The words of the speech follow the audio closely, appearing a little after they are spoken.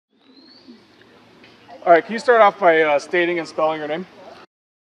All right, can you start off by stating and spelling your name?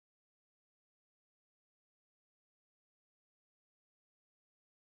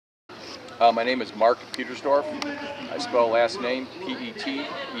 My name is Mark Petersdorf. I spell last name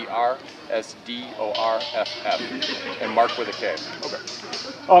Petersdorff, and Mark with a K. Okay.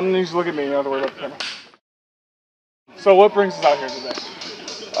 You just look at me, you don't have to worry about the camera. So what brings us out here today?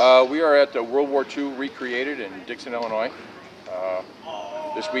 We are at the World War II Recreated in Dixon, Illinois.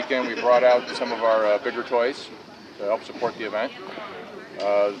 This weekend we brought out some of our bigger toys to help support the event.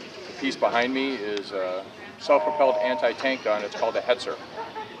 The piece behind me is a self-propelled anti-tank gun. It's called a Hetzer.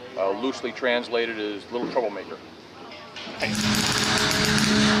 Loosely translated as Little Troublemaker.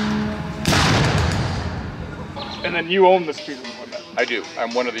 And then you own this piece of equipment? I do.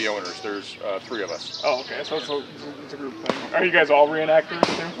 I'm one of the owners. There's 3 of us. Oh, okay. So it's a group thing. Are you guys all reenactors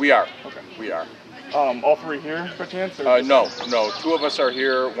too? We are. Okay. We are. All 3 here by chance? Or no. 2 of us are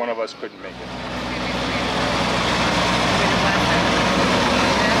here. 1 of us couldn't make it.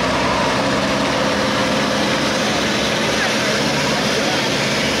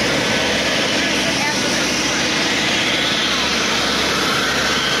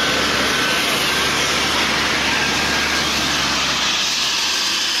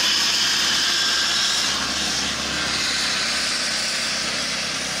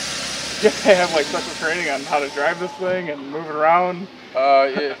 You have like special training on how to drive this thing and move it around?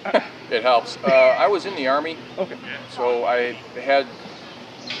 It helps. I was in the Army, okay. So I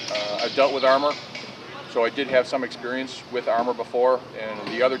dealt with armor, so I did have some experience with armor before, and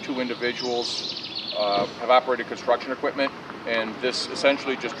the other 2 individuals have operated construction equipment, and this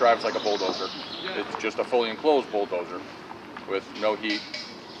essentially just drives like a bulldozer. It's just a fully enclosed bulldozer with no heat,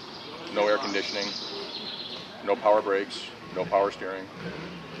 no air conditioning, no power brakes, no power steering.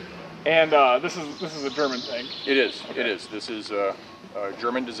 And this is a German tank. It is. Okay. It is. This is a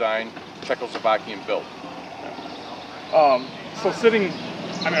German design, Czechoslovakian built. So sitting,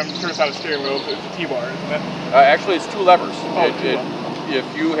 I mean, I'm curious how the steering wheel. It's a T-bar, isn't it? Actually, it's 2 levers. Oh, If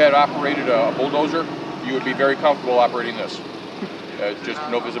you had operated a bulldozer, you would be very comfortable operating this. Just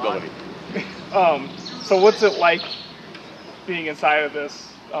no visibility. So what's it like being inside of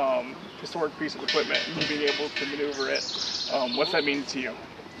this historic piece of equipment and you being able to maneuver it? What's that mean to you?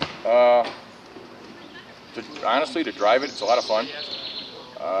 Honestly, to drive it, it's a lot of fun.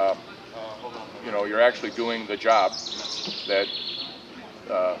 You know, you're actually doing the job that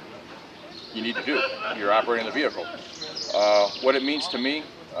you need to do. You're operating the vehicle. What it means to me,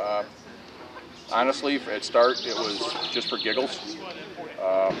 honestly, at start, it was just for giggles.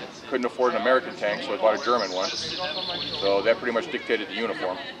 Couldn't afford an American tank, so I bought a German one. So that pretty much dictated the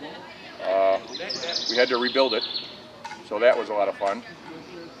uniform. We had to rebuild it, so that was a lot of fun.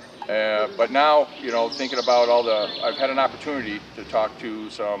 But now, you know, thinking about I've had an opportunity to talk to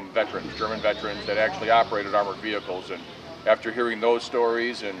some veterans, German veterans that actually operated armored vehicles, and after hearing those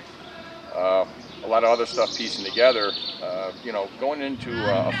stories and a lot of other stuff piecing together, you know, going into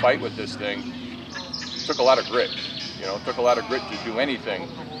a fight with this thing took a lot of grit. You know, it took a lot of grit to do anything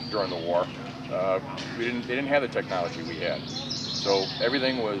during the war. They didn't have the technology we had, so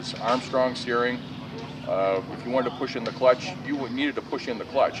everything was Armstrong steering. If you wanted to push in the clutch, you needed to push in the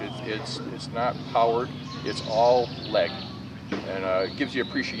clutch. It's not powered, it's all leg. And it gives you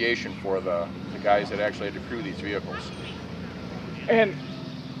appreciation for the guys that actually had to crew these vehicles. And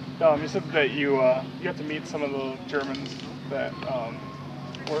you said that you got to meet some of the Germans that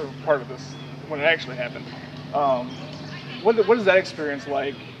were part of this when it actually happened. What is that experience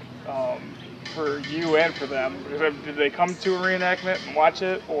like for you and for them? Did they come to a reenactment and watch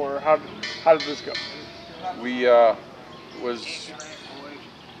it, or how did this go? We was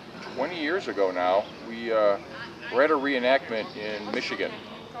 20 years ago now. We were at a reenactment in Michigan,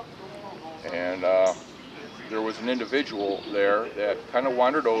 and there was an individual there that kind of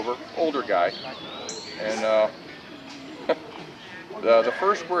wandered over, older guy, and the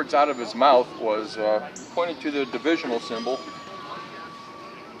first words out of his mouth was pointed to the divisional symbol,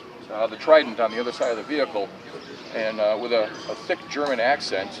 the trident on the other side of the vehicle, and with a thick German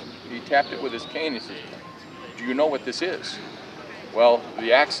accent, he tapped it with his cane and said, "Do you know what this is?" Well,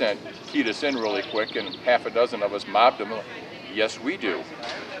 the accent keyed us in really quick, and half a dozen of us mobbed him. Yes, we do.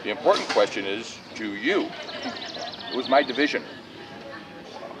 The important question is, do you? It was my division.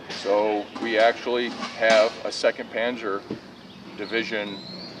 So we actually have a 2nd Panzer Division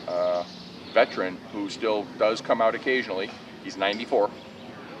veteran who still does come out occasionally. He's 94.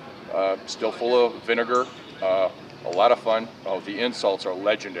 Still full of vinegar. A lot of fun. Oh, the insults are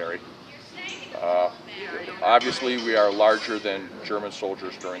legendary. Obviously, we are larger than German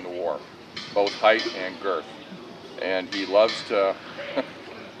soldiers during the war, both height and girth. And he loves to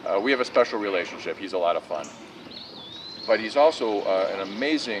We have a special relationship. He's a lot of fun. But he's also an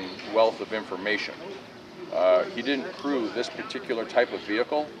amazing wealth of information. He didn't crew this particular type of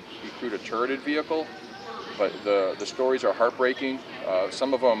vehicle. He crewed a turreted vehicle, but the stories are heartbreaking.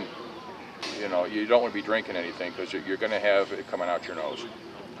 Some of them, you know, you don't want to be drinking anything because you're going to have it coming out your nose.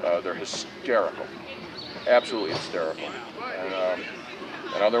 They're hysterical, absolutely hysterical.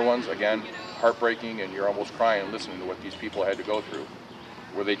 And other ones, again, heartbreaking, and you're almost crying listening to what these people had to go through.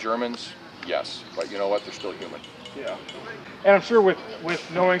 Were they Germans? Yes, but you know what? They're still human. Yeah. And I'm sure with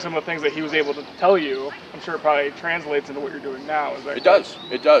knowing some of the things that he was able to tell you, I'm sure it probably translates into what you're doing now. Is that It does.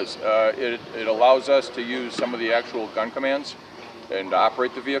 It does. It allows us to use some of the actual gun commands and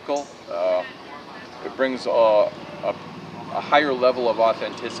operate the vehicle. It brings a higher level of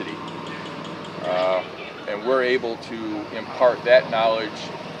authenticity. And we're able to impart that knowledge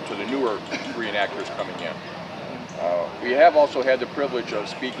to the newer reenactors coming in. We have also had the privilege of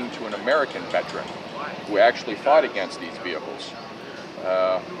speaking to an American veteran who actually fought against these vehicles.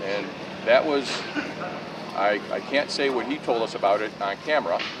 And that was, I can't say what he told us about it on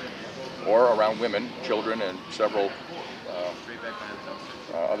camera or around women, children, and several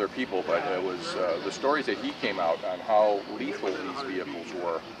other people, but it was the stories that he came out on how lethal these vehicles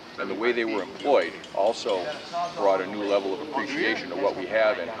were and the way they were employed also brought a new level of appreciation of what we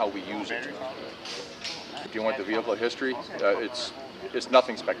have and how we use it. If you want the vehicle history, it's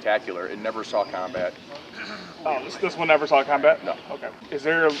nothing spectacular. It never saw combat. Oh, this one never saw combat? No. Okay. Is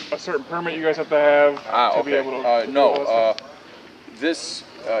there a certain permit you guys have to have to be able to no. This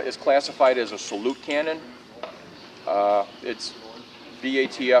is classified as a salute cannon. It's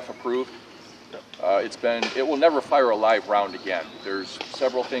BATF approved. It will never fire a live round again. There's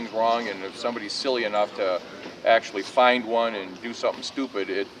several things wrong, and if somebody's silly enough to actually find one and do something stupid,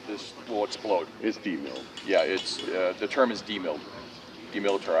 this will explode. It's demilled. Yeah, the term is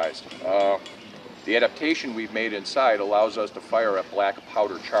demilitarized. The adaptation we've made inside allows us to fire a black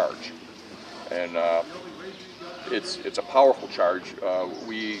powder charge, and it's a powerful charge.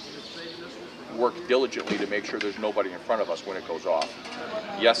 We work diligently to make sure there's nobody in front of us when it goes off.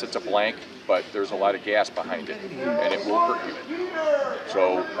 Yes, it's a blank, but there's a lot of gas behind it, and it will hurt you.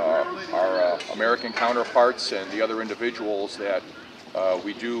 So our American counterparts and the other individuals that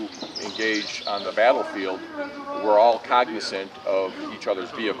we do engage on the battlefield, we're all cognizant of each other's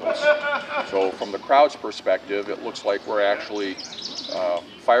vehicles. So from the crowd's perspective, it looks like we're actually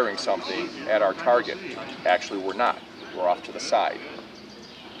firing something at our target. Actually, we're not. We're off to the side.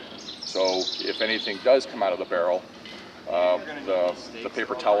 So if anything does come out of the barrel, the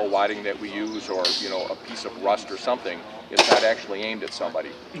paper towel wadding that we use, or a piece of rust or something, it's not actually aimed at somebody.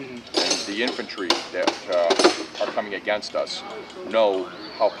 And the infantry that are coming against us know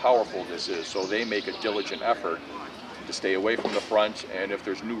how powerful this is, so they make a diligent effort to stay away from the front, and if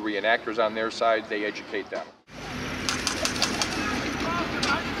there's new reenactors on their side, they educate them.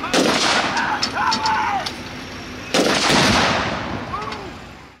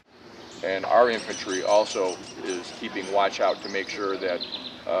 And our infantry also is keeping watch out to make sure that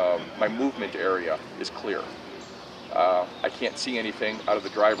my movement area is clear. I can't see anything out of the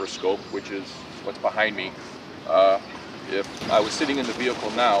driver's scope, which is what's behind me. If I was sitting in the vehicle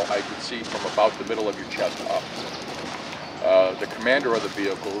now, I could see from about the middle of your chest up. The commander of the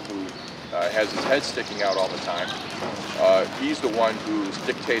vehicle, who has his head sticking out all the time, he's the one who's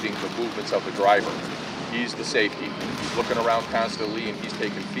dictating the movements of the driver. He's the safety. He's looking around constantly, and he's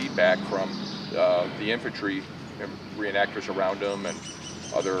taking feedback from the infantry and reenactors around him and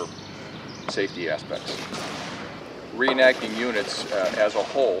other safety aspects. Reenacting units as a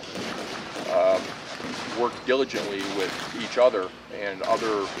whole work diligently with each other and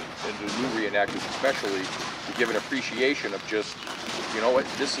the new reenactors especially, to give an appreciation of just, you know what,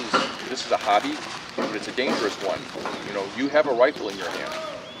 this is a hobby, but it's a dangerous one. You have a rifle in your hand.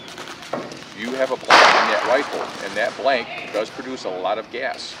 You have a blank in that rifle, and that blank does produce a lot of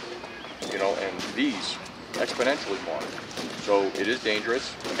gas, and these exponentially more. So it is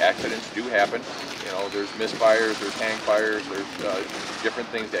dangerous. Accidents do happen. There's misfires, there's hang fires, there's different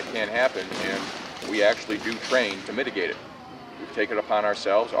things that can happen, and we actually do train to mitigate it. We've taken it upon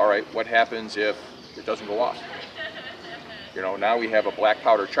ourselves. All right, what happens if it doesn't go off? Now we have a black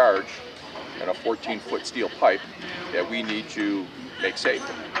powder charge and a 14-foot steel pipe that we need to make safe.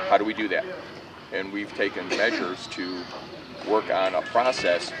 How do we do that? And we've taken measures to work on a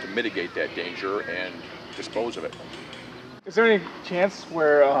process to mitigate that danger and dispose of it. Is there any chance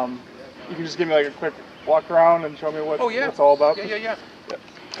where you can just give me like a quick walk around and show me what it's all about? Yeah.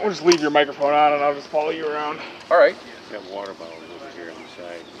 We'll just leave your microphone on and I'll just follow you around. All right. Got water bottles over here on the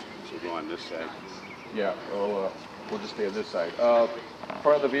side, so go on this side. Yeah, we'll just stay on this side.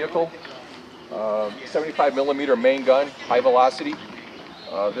 front of the vehicle. 75 millimeter main gun, high velocity.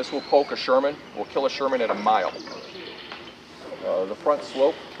 This will poke a Sherman, will kill a Sherman at a mile. The front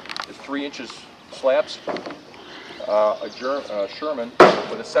slope is 3 inches slabs. A Sherman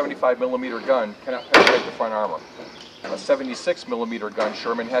with a 75 millimeter gun cannot penetrate the front armor. A 76 millimeter gun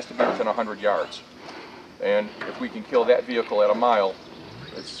Sherman has to be within 100 yards. And if we can kill that vehicle at a mile,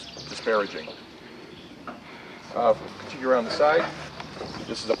 it's disparaging. Continue around the side.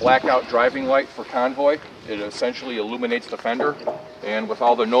 This is a blackout driving light for convoy. It essentially illuminates the fender, and with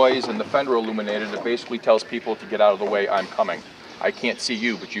all the noise and the fender illuminated, it basically tells people to get out of the way, I'm coming. I can't see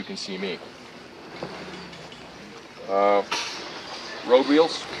you, but you can see me. Road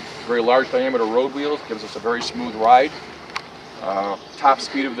wheels, very large diameter road wheels, gives us a very smooth ride. Top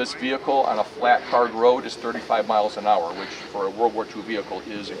speed of this vehicle on a flat hard road is 35 miles an hour, which for a World War II vehicle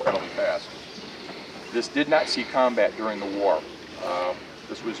is incredibly fast. This did not see combat during the war.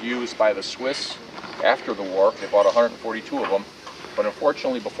 This was used by the Swiss after the war. They bought 142 of them, but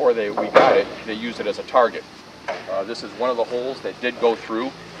unfortunately before we got it, they used it as a target. This is one of the holes that did go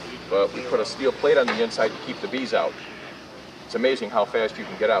through, but we put a steel plate on the inside to keep the bees out. It's amazing how fast you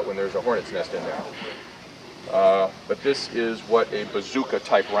can get out when there's a hornet's nest in there. But this is what a bazooka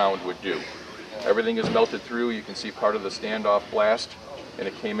type round would do. Everything is melted through. You can see part of the standoff blast, and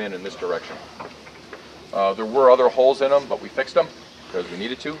it came in this direction. There were other holes in them, but we fixed them because we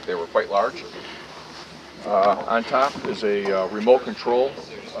needed to. They were quite large. On top is a remote control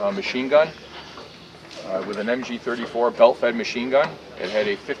machine gun with an MG34 belt-fed machine gun. It had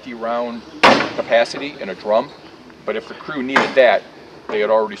a 50-round capacity in a drum, but if the crew needed that, they had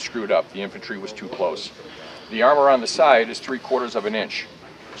already screwed up. The infantry was too close. The armor on the side is 3/4 of an inch,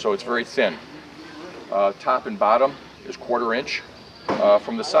 so it's very thin. Top and bottom is 1/4 inch.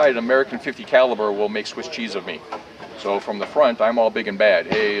 From the side, an American 50 caliber will make Swiss cheese of me. So from the front, I'm all big and bad.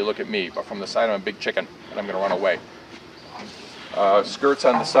 Hey, look at me. But from the side, I'm a big chicken, and I'm going to run away. Skirts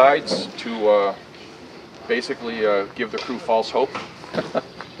on the sides to basically give the crew false hope.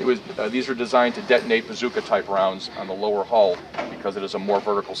 These are designed to detonate bazooka-type rounds on the lower hull because it is a more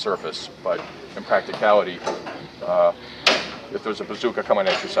vertical surface. But in practicality, if there's a bazooka coming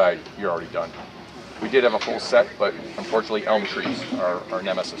at your side, you're already done. We did have a full set, but unfortunately elm trees are our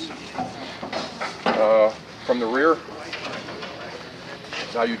nemesis. From the rear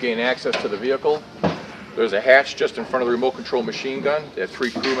is how you gain access to the vehicle. There's a hatch just in front of the remote control machine gun that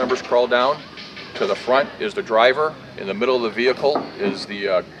 3 crew members crawl down. To the front is the driver. In the middle of the vehicle is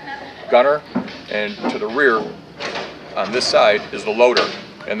the gunner. And to the rear, on this side, is the loader.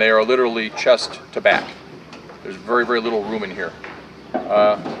 And they are literally chest to back. There's very, very little room in here.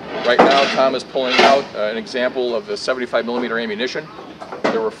 Right now, Tom is pulling out an example of the 75 millimeter ammunition.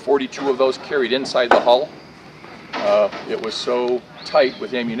 There were 42 of those carried inside the hull. It was so tight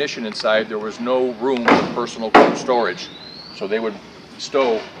with ammunition inside, there was no room for personal storage. So they would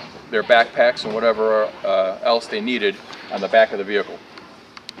stow their backpacks and whatever else they needed on the back of the vehicle.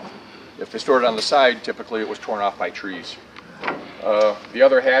 If they stored it on the side, typically it was torn off by trees. The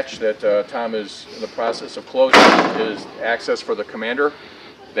other hatch that Tom is in the process of closing is access for the commander.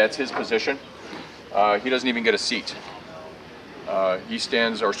 That's his position. He doesn't even get a seat. He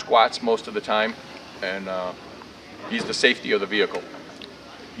stands or squats most of the time, and he's the safety of the vehicle.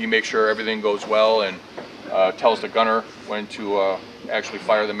 He makes sure everything goes well and tells the gunner when to actually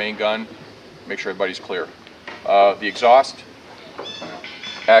fire the main gun, make sure everybody's clear. The exhaust,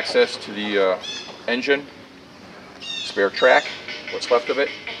 access to the engine, spare track, what's left of it,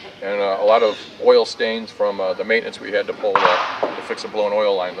 and a lot of oil stains from the maintenance we had to pull to fix a blown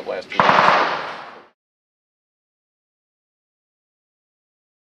oil line the last 2 months.